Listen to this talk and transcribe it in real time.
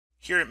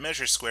Here at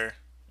MeasureSquare,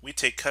 we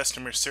take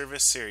customer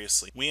service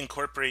seriously. We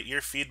incorporate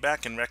your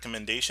feedback and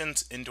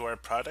recommendations into our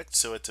product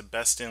so it's a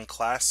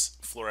best-in-class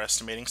floor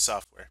estimating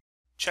software.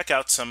 Check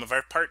out some of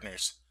our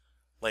partners,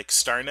 like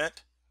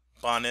StarNet,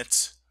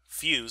 Bonnets,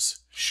 Fuse,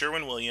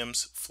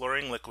 Sherwin-Williams,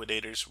 Flooring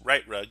Liquidators,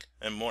 Right Rug,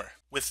 and more.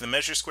 With the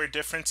MeasureSquare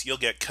difference, you'll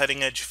get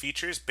cutting-edge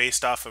features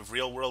based off of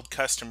real-world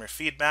customer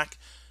feedback,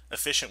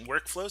 efficient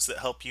workflows that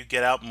help you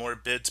get out more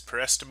bids per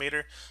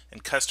estimator,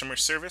 and customer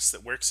service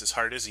that works as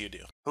hard as you do.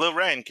 Hello,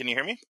 Ryan. Can you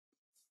hear me?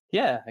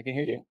 Yeah, I can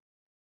hear you.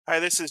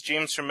 Hi, this is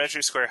James from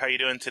MeasureSquare. How you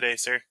doing today,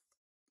 sir?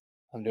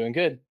 I'm doing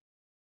good.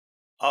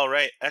 All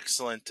right,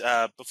 excellent.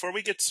 Before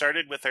we get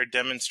started with our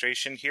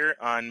demonstration here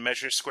on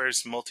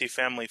MeasureSquare's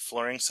multifamily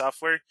flooring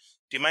software,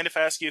 do you mind if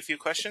I ask you a few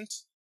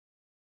questions?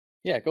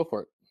 Yeah, go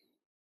for it.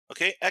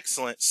 Okay,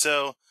 excellent.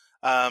 So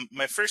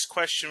my first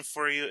question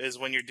for you is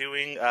when you're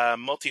doing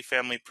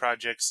multifamily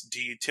projects,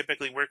 do you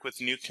typically work with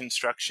new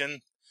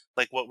construction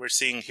like what we're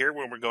seeing here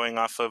where we're going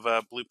off of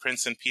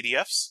blueprints and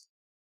PDFs?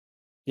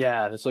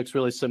 Yeah, this looks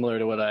really similar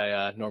to what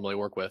I normally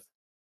work with.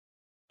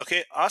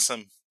 Okay,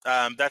 awesome.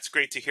 That's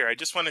great to hear. I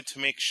just wanted to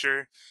make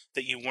sure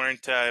that you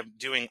weren't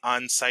doing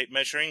on-site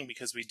measuring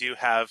because we do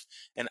have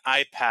an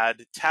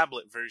iPad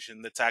tablet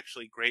version that's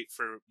actually great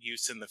for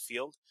use in the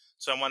field.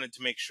 So I wanted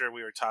to make sure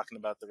we were talking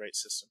about the right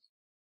system.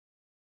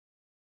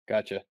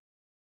 Gotcha.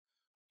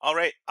 All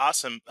right,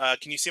 awesome.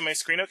 Can you see my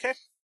screen okay?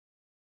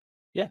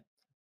 Yeah,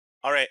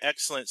 All right,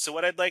 excellent. So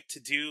what I'd like to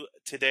do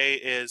today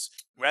is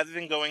rather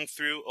than going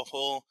through a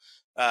whole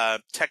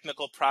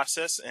technical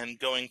process and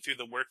going through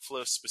the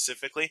workflow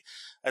specifically,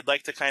 I'd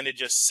like to kind of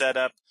just set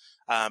up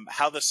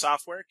how the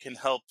software can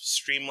help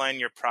streamline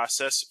your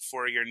process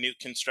for your new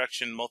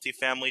construction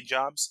multifamily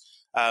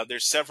jobs.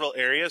 There's several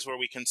areas where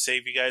we can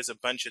save you guys a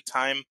bunch of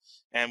time,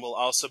 and we'll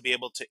also be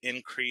able to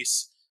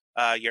increase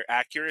your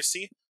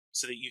accuracy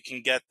so that you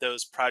can get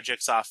those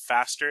projects off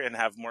faster and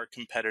have more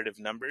competitive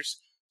numbers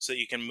so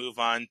you can move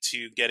on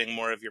to getting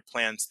more of your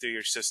plans through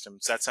your system.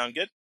 Does that sound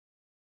good?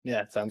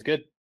 yeah, sounds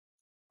good.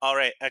 All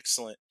right,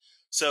 excellent.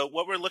 So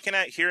what we're looking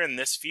at here in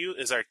this view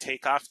is our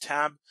Takeoff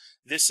tab.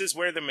 This is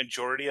where the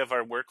majority of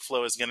our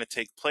workflow is going to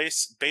take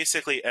place.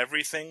 Basically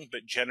everything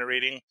but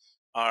generating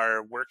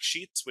our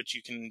worksheets, which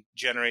you can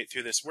generate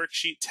through this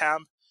worksheet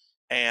tab,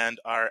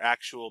 and our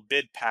actual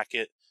bid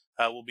packet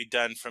will be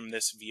done from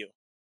this view.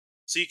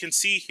 So you can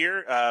see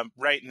here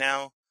right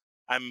now,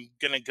 I'm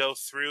going to go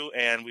through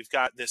and we've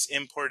got this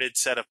imported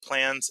set of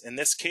plans. In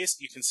this case,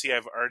 you can see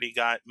I've already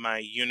got my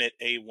unit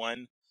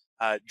A1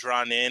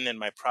 drawn in and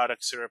my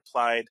products are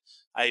applied.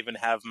 I even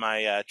have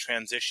my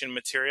transition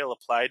material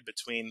applied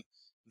between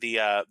the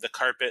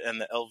carpet and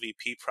the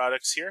LVP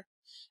products here.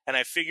 And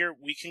I figure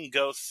we can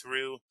go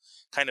through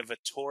kind of a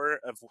tour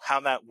of how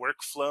that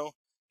workflow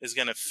is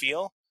going to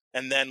feel.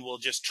 And then we'll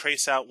just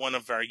trace out one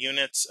of our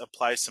units,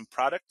 apply some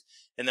product,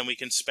 and then we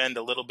can spend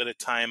a little bit of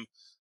time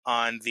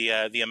on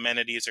the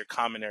amenities or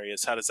common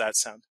areas. How does that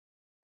sound?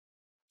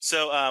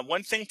 So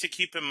one thing to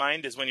keep in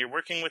mind is when you're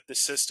working with the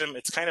system,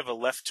 it's kind of a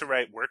left to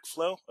right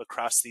workflow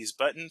across these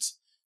buttons.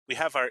 We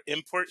have our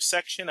import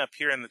section up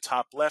here in the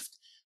top left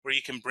where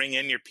you can bring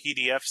in your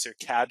PDFs or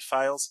CAD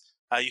files.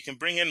 You can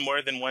bring in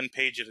more than one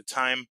page at a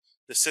time.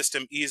 The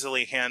system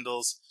easily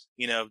handles,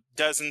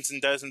 dozens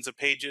and dozens of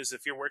pages.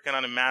 If you're working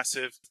on a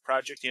massive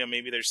project,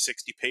 maybe there's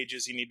 60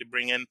 pages you need to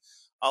bring in.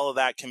 All of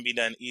that can be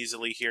done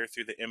easily here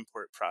through the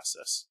import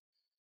process.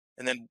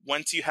 And then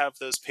once you have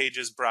those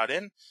pages brought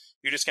in,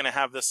 you're just going to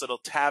have this little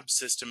tab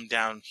system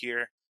down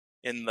here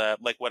in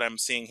like what I'm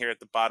seeing here at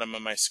the bottom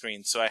of my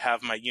screen. So I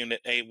have my unit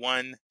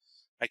A1.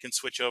 I can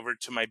switch over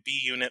to my B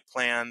unit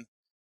plan.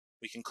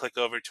 We can click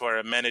over to our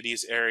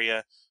amenities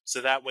area. So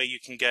that way you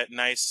can get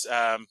nice,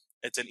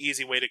 it's an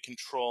easy way to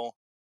control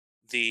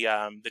the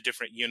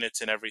different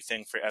units and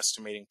everything for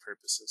estimating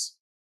purposes.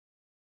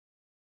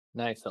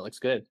 Nice, that looks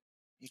good.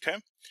 Okay.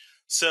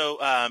 So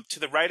to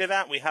the right of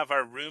that, we have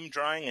our room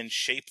drawing and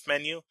shape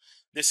menu.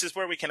 This is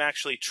where we can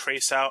actually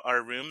trace out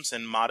our rooms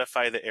and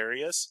modify the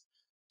areas.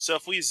 So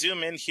if we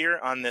zoom in here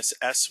on this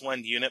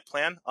S1 unit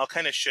plan, I'll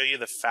kind of show you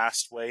the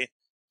fast way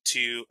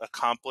to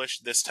accomplish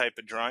this type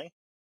of drawing.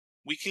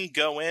 We can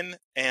go in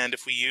and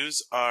if we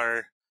use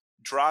our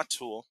draw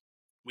tool,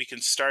 we can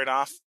start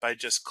off by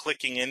just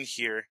clicking in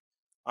here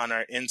on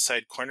our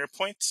inside corner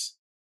points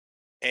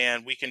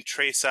and we can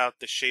trace out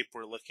the shape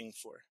we're looking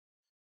for.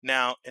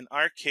 Now, in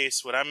our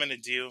case, what I'm going to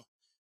do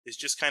is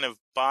just kind of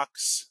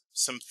box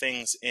some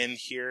things in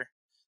here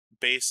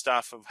based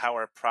off of how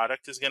our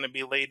product is going to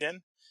be laid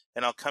in.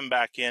 And I'll come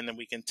back in and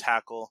we can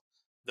tackle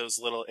those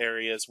little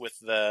areas with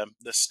the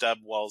stub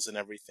walls and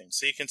everything.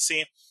 So you can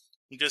see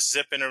I'm just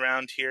zipping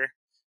around here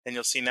and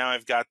you'll see now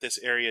I've got this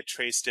area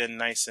traced in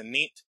nice and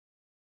neat.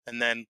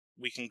 And then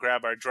we can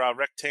grab our draw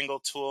rectangle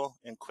tool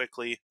and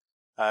quickly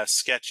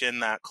sketch in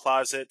that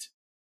closet.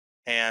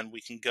 And we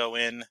can go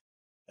in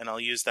and I'll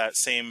use that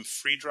same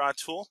free draw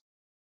tool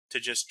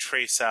to just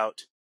trace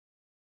out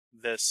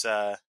this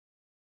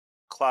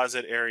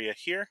closet area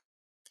here.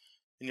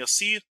 And you'll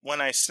see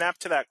when I snap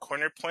to that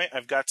corner point,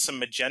 I've got some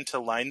magenta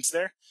lines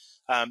there.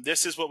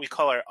 This is what we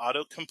call our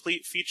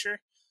autocomplete feature.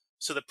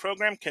 So the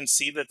program can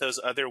see that those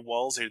other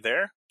walls are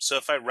there. So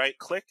if I right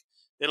click,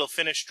 it'll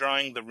finish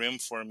drawing the room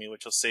for me,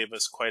 which will save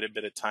us quite a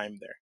bit of time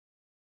there.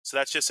 So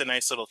that's just a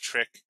nice little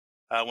trick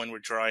when we're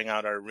drawing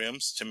out our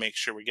rooms to make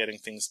sure we're getting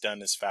things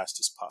done as fast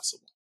as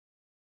possible.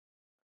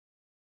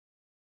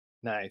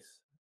 Nice.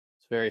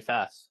 It's very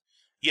fast.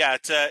 Yeah,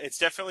 it's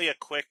definitely a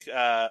quick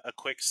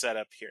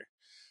setup here.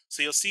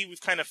 So you'll see we've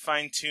kind of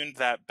fine-tuned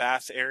that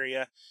bath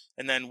area,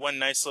 and then one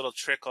nice little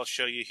trick I'll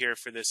show you here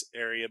for this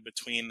area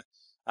between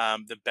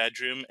the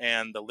bedroom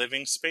and the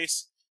living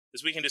space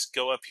is we can just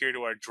go up here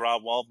to our draw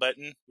wall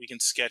button. We can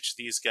sketch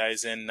these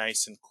guys in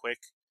nice and quick.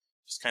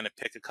 Just kind of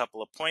pick a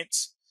couple of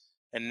points,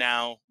 and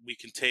now we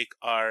can take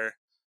our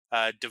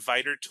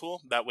divider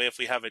tool. That way, if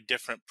we have a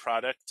different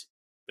product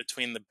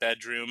between the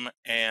bedroom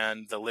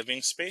and the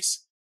living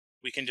space,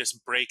 we can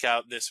just break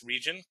out this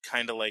region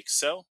kind of like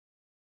so,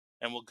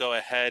 and we'll go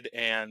ahead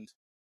and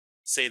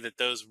say that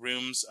those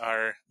rooms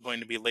are going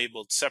to be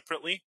labeled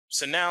separately.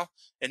 So now,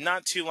 in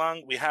not too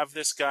long, we have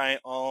this guy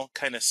all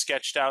kind of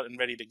sketched out and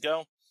ready to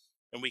go,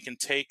 and we can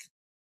take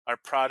our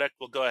product.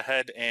 We'll go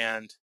ahead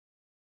and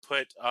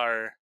put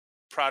our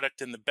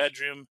product in the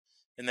bedroom,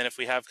 and then if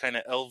we have kind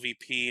of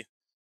LVP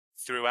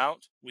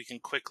throughout, we can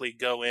quickly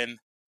go in,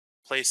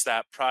 place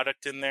that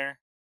product in there.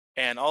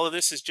 And all of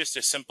this is just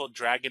a simple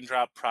drag and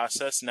drop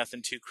process,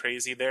 nothing too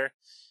crazy there.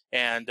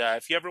 And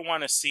if you ever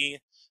want to see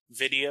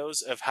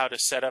videos of how to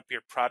set up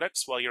your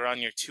products while you're on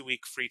your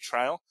 2-week free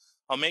trial,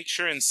 I'll make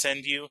sure and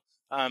send you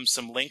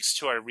some links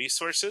to our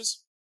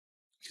resources,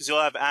 because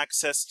you'll have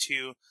access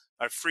to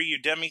our free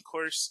Udemy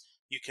course.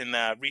 You can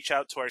reach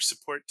out to our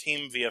support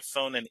team via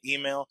phone and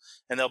email,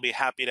 and they'll be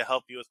happy to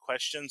help you with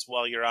questions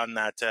while you're on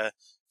that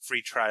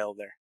free trial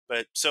there.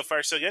 But so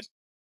far, so good?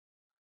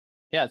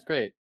 Yeah, it's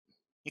great.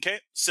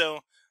 Okay, so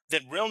the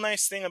real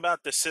nice thing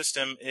about the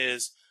system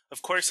is,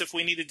 of course, if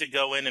we needed to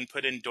go in and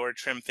put in door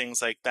trim,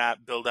 things like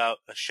that, build out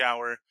a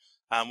shower,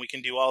 we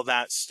can do all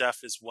that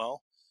stuff as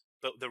well.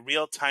 But the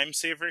real time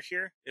saver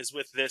here is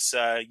with this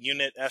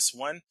unit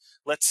S1.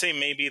 Let's say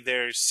maybe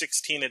there's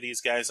 16 of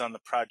these guys on the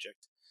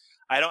project.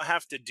 I don't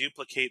have to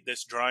duplicate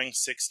this drawing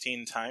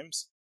 16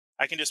 times.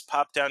 I can just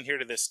pop down here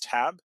to this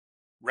tab,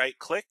 right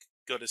click,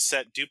 go to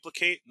set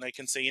duplicate, and I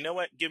can say, you know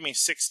what, give me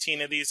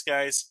 16 of these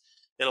guys.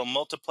 It'll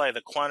multiply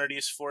the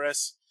quantities for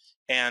us.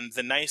 And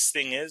the nice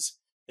thing is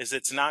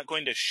it's not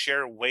going to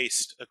share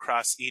waste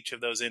across each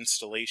of those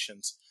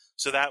installations.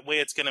 So that way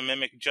it's going to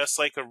mimic just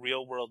like a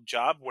real world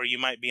job where you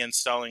might be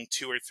installing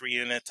 2 or 3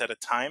 units at a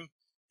time,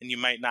 and you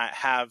might not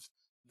have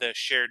the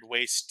shared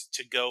waste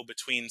to go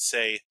between,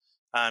 say,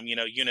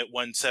 unit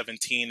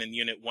 117 and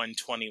unit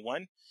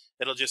 121.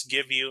 It'll just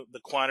give you the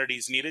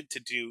quantities needed to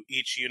do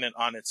each unit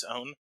on its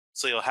own.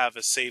 So you'll have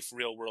a safe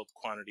real world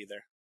quantity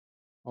there.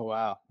 Oh,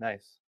 wow.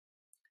 Nice.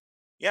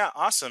 Yeah,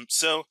 awesome.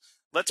 So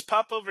let's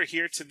pop over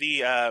here to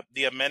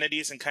the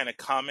amenities and kind of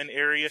common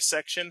area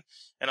section,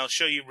 and I'll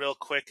show you real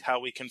quick how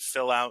we can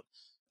fill out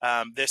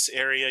this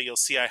area. You'll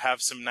see I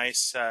have some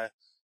nice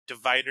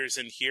dividers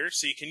in here,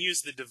 so you can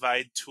use the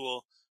divide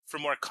tool for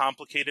more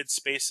complicated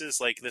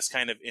spaces like this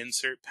kind of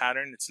insert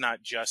pattern. It's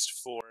not just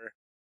for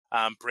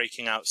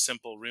breaking out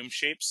simple room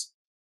shapes.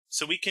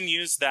 So we can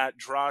use that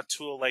draw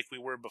tool like we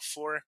were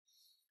before,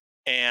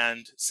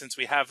 and since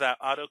we have that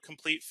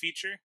autocomplete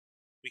feature,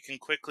 we can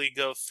quickly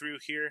go through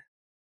here,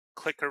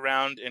 click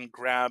around and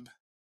grab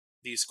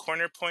these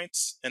corner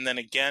points. And then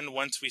again,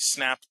 once we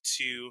snap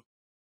to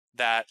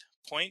that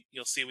point,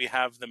 you'll see we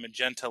have the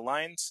magenta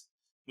lines.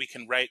 We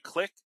can right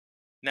click.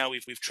 Now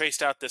we've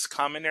traced out this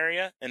common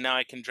area, and now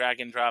I can drag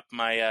and drop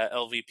my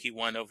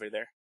LVP1 over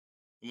there.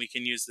 And we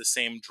can use the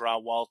same draw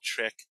wall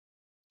trick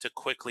to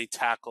quickly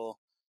tackle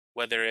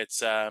whether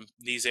it's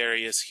these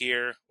areas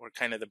here or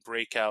kind of the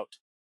breakout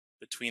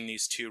between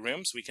these two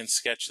rooms. We can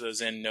sketch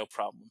those in no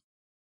problem.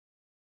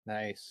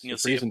 Nice. And You're you'll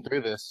see breezing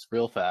through this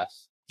real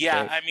fast. It's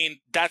yeah, great. I mean,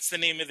 that's the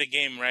name of the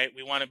game, right?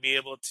 We want to be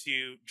able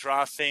to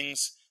draw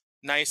things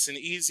nice and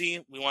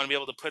easy. We want to be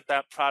able to put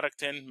that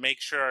product in, make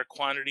sure our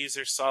quantities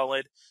are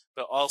solid,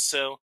 but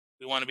also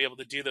we want to be able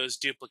to do those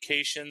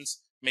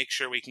duplications, make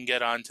sure we can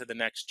get on to the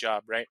next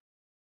job, right?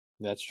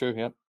 That's true.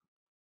 Yep.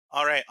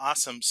 All right,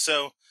 awesome.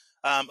 So,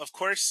 of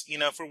course,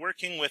 if we're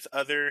working with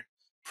other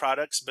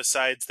products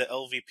besides the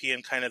LVP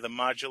and kind of the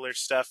modular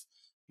stuff,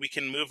 we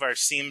can move our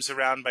seams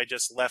around by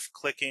just left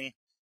clicking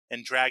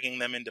and dragging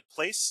them into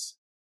place.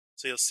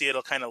 So you'll see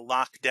it'll kind of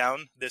lock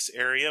down this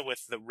area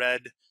with the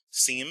red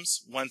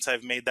seams once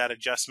I've made that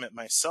adjustment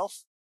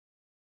myself.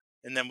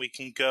 And then we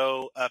can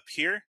go up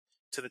here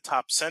to the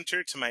top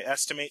center to my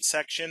estimate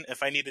section.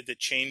 If I needed to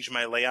change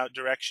my layout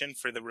direction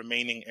for the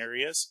remaining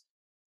areas,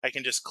 I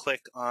can just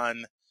click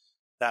on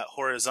that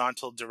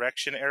horizontal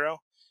direction arrow,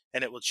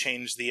 and it will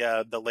change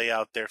the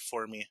layout there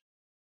for me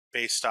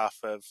based off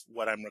of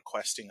what I'm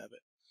requesting of it.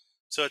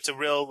 So it's a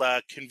real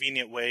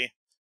convenient way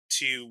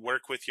to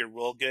work with your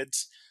roll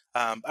goods.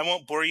 I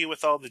won't bore you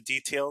with all the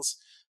details,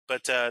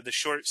 but the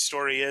short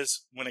story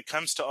is when it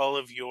comes to all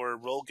of your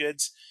roll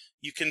goods,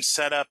 you can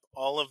set up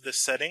all of the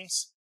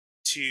settings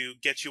to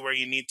get you where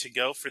you need to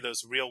go for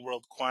those real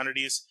world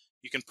quantities.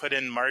 You can put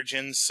in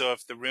margins, so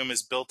if the room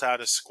is built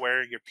out a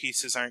square, your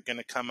pieces aren't going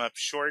to come up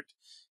short,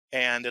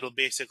 and it'll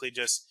basically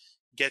just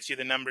get you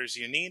the numbers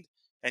you need,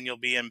 and you'll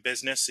be in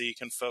business so you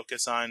can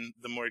focus on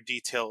the more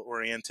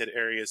detail-oriented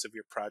areas of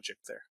your project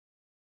there.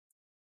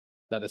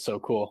 That is so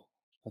cool.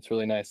 That's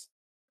really nice.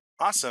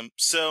 Awesome.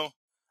 So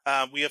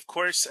we, of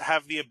course,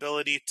 have the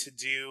ability to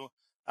do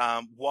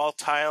wall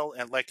tile.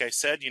 And like I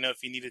said,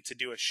 if you needed to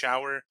do a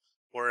shower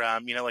or,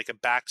 like a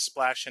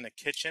backsplash in a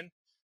kitchen.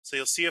 So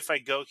you'll see if I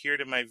go here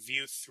to my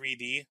View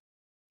 3D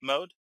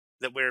mode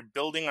that we're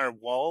building our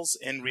walls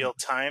in real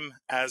time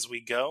as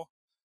we go.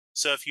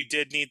 So if you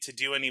did need to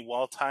do any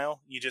wall tile,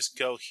 you just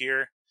go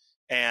here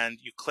and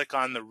you click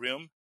on the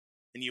room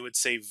and you would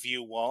say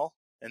View Wall.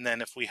 And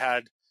then if we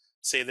had,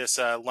 say, this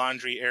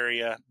laundry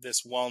area,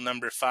 this wall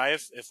number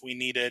 5, if we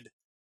needed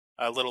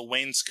a little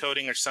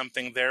wainscoting or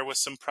something there with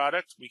some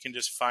product, we can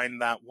just find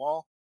that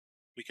wall.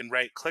 We can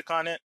right click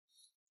on it.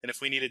 And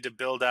if we needed to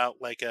build out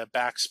like a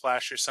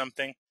backsplash or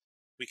something,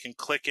 we can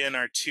click in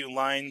our 2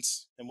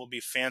 lines and we'll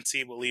be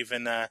fancy. We'll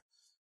even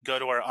go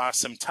to our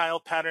awesome tile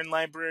pattern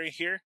library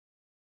here,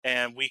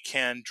 and we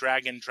can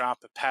drag and drop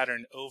a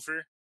pattern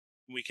over.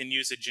 We can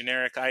use a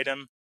generic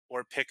item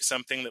or pick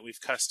something that we've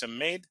custom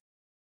made.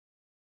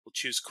 We'll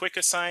choose Quick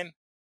Assign,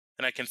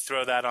 and I can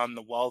throw that on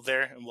the wall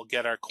there, and we'll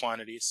get our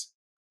quantities.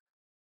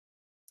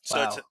 So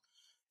Wow.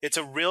 it's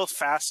a real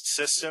fast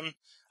system.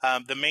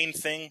 The main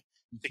thing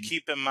to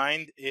keep in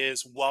mind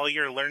is while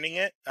you're learning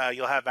it,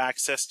 you'll have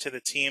access to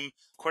the team.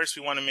 Of course,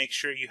 we want to make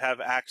sure you have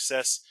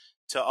access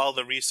to all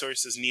the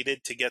resources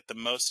needed to get the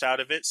most out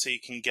of it so you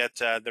can get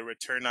the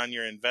return on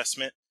your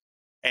investment.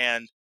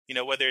 And,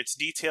 whether it's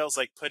details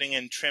like putting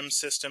in trim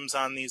systems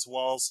on these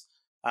walls,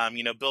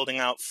 building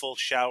out full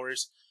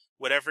showers,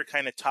 whatever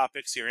kind of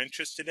topics you're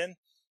interested in,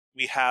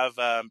 we have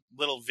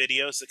little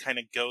videos that kind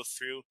of go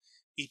through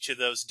each of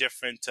those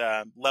different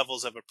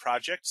levels of a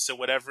project. So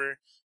whatever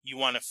you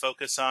want to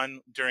focus on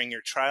during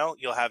your trial,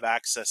 you'll have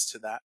access to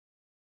that.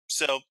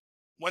 So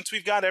once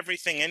we've got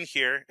everything in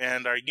here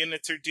and our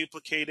units are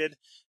duplicated,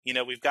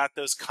 we've got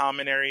those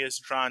common areas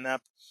drawn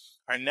up,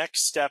 our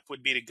next step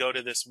would be to go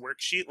to this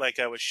worksheet like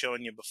I was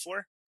showing you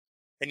before.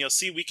 And you'll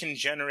see we can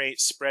generate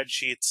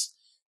spreadsheets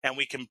and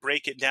we can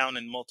break it down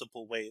in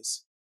multiple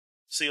ways.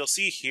 So you'll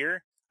see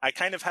here, I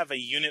kind of have a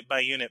unit by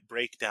unit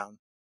breakdown.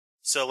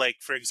 So like,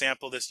 for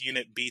example, this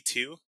unit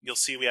B2, you'll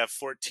see we have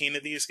 14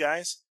 of these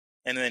guys.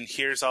 And then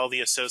here's all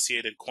the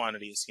associated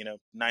quantities,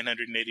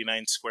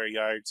 989 square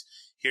yards.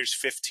 Here's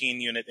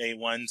 15 unit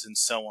A1s and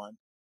so on.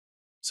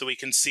 So we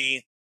can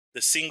see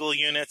the single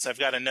units. I've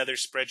got another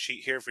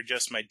spreadsheet here for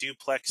just my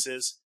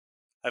duplexes.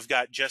 I've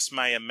got just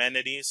my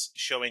amenities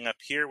showing up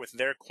here with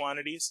their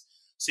quantities.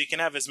 So you can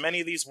have as many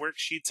of these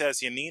worksheets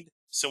as you need.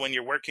 So when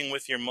you're working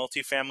with your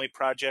multifamily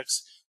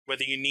projects,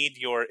 whether you need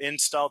your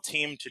install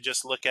team to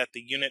just look at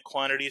the unit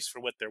quantities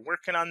for what they're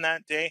working on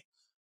that day,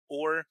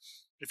 or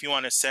if you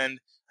want to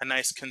send a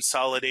nice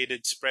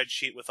consolidated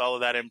spreadsheet with all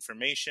of that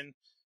information,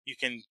 you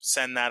can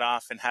send that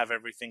off and have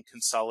everything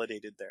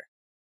consolidated there.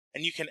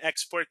 And you can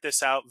export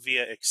this out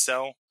via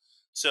Excel.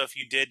 So if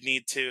you did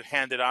need to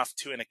hand it off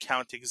to an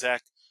account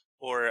exec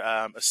or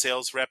a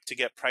sales rep to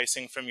get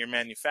pricing from your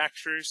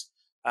manufacturers,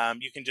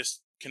 you can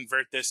just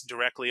convert this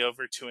directly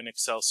over to an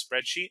Excel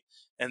spreadsheet,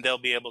 and they'll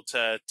be able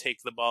to take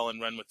the ball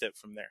and run with it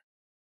from there.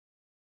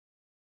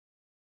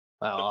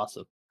 Wow,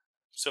 awesome.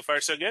 So far,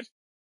 so good?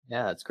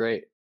 Yeah, that's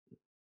great.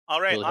 All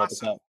right, Really help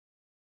us awesome. out.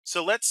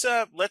 So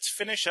let's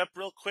finish up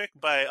real quick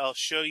by I'll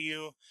show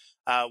you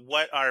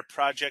what our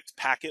project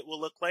packet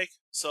will look like.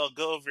 So I'll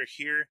go over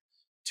here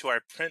to our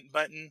print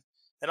button,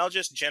 and I'll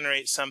just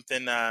generate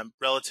something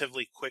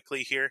relatively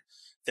quickly here.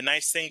 The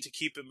nice thing to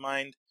keep in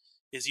mind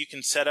is you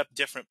can set up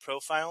different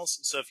profiles.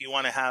 So if you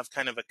want to have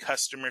kind of a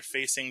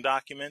customer-facing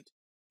document,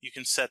 you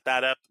can set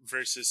that up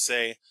versus,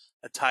 say,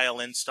 a tile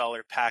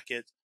installer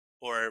packet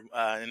or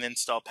an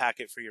install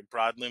packet for your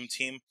broadloom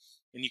team,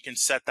 and you can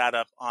set that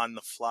up on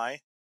the fly.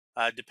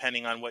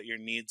 Depending on what your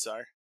needs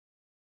are.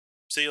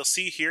 So you'll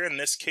see here in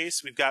this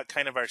case, we've got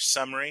kind of our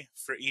summary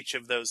for each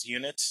of those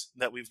units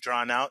that we've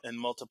drawn out and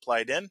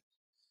multiplied in.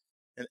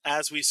 And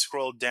as we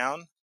scroll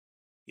down,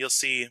 you'll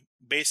see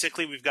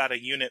basically we've got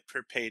a unit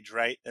per page,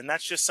 right? And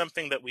that's just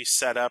something that we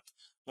set up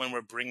when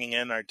we're bringing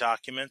in our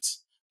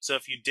documents. So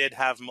if you did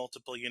have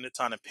multiple units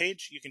on a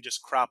page, you can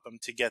just crop them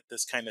to get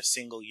this kind of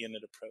single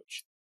unit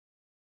approach.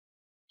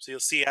 So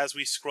you'll see as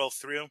we scroll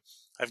through,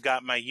 I've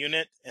got my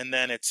unit and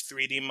then its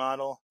 3D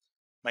model,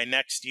 my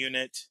next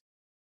unit.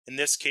 In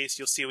this case,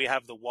 you'll see we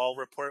have the wall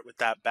report with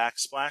that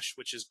backsplash,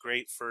 which is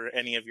great for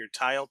any of your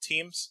tile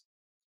teams.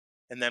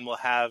 And then we'll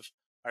have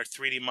our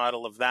 3D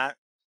model of that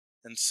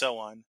and so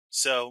on.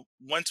 So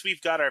once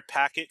we've got our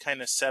packet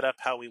kind of set up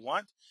how we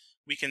want,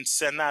 we can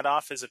send that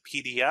off as a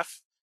PDF.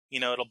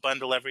 It'll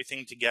bundle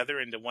everything together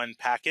into one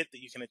packet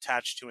that you can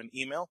attach to an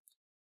email.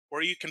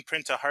 Or you can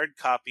print a hard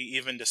copy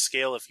even to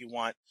scale if you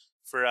want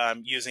for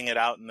using it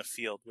out in the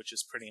field, which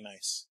is pretty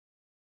nice.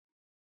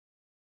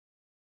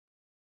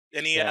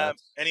 Yeah,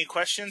 Any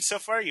questions so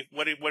far?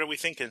 What are we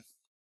thinking?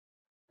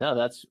 no,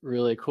 that's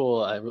really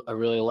cool. I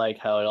really like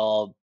how it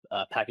all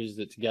packages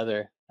it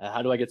together.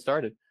 How do I get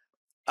started?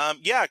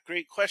 Yeah,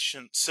 great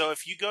question. So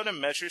if you go to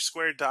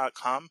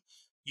MeasureSquare.com,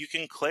 you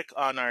can click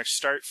on our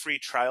Start Free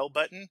Trial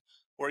button,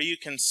 or you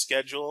can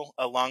schedule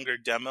a longer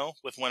demo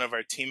with one of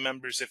our team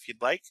members if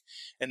you'd like,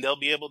 and they'll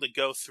be able to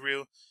go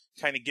through,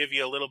 kind of give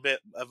you a little bit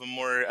of a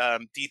more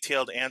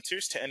detailed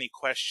answers to any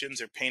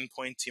questions or pain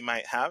points you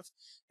might have,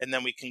 and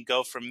then we can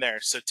go from there.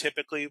 So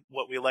typically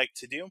what we like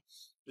to do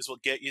is we'll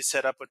get you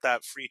set up with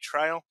that free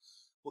trial.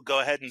 We'll go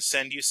ahead and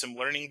send you some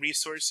learning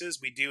resources.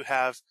 We do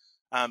have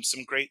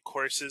some great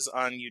courses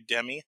on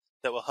Udemy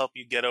that will help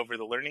you get over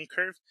the learning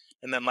curve.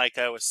 And then, like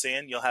I was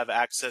saying, you'll have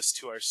access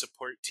to our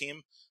support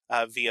team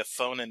via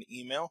phone and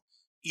email,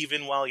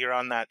 even while you're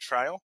on that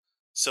trial.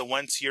 So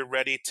once you're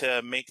ready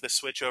to make the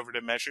switch over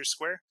to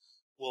MeasureSquare,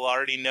 we'll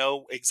already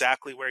know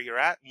exactly where you're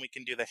at, and we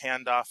can do the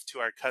handoff to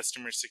our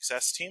customer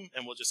success team,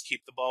 and we'll just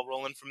keep the ball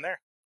rolling from there.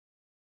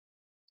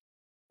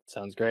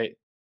 Sounds great.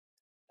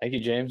 Thank you,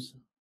 James.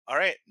 All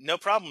right, no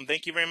problem.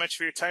 Thank you very much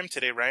for your time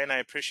today, Ryan. I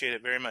appreciate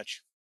it very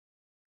much.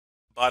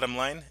 Bottom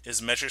line is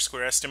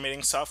MeasureSquare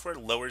estimating software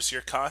lowers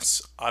your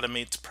costs,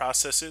 automates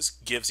processes,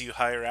 gives you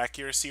higher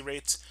accuracy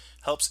rates,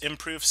 helps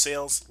improve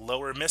sales,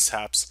 lower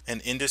mishaps,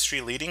 and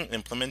industry-leading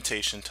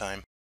implementation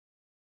time.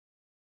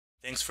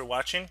 Thanks for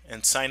watching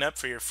and sign up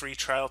for your free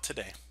trial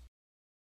today.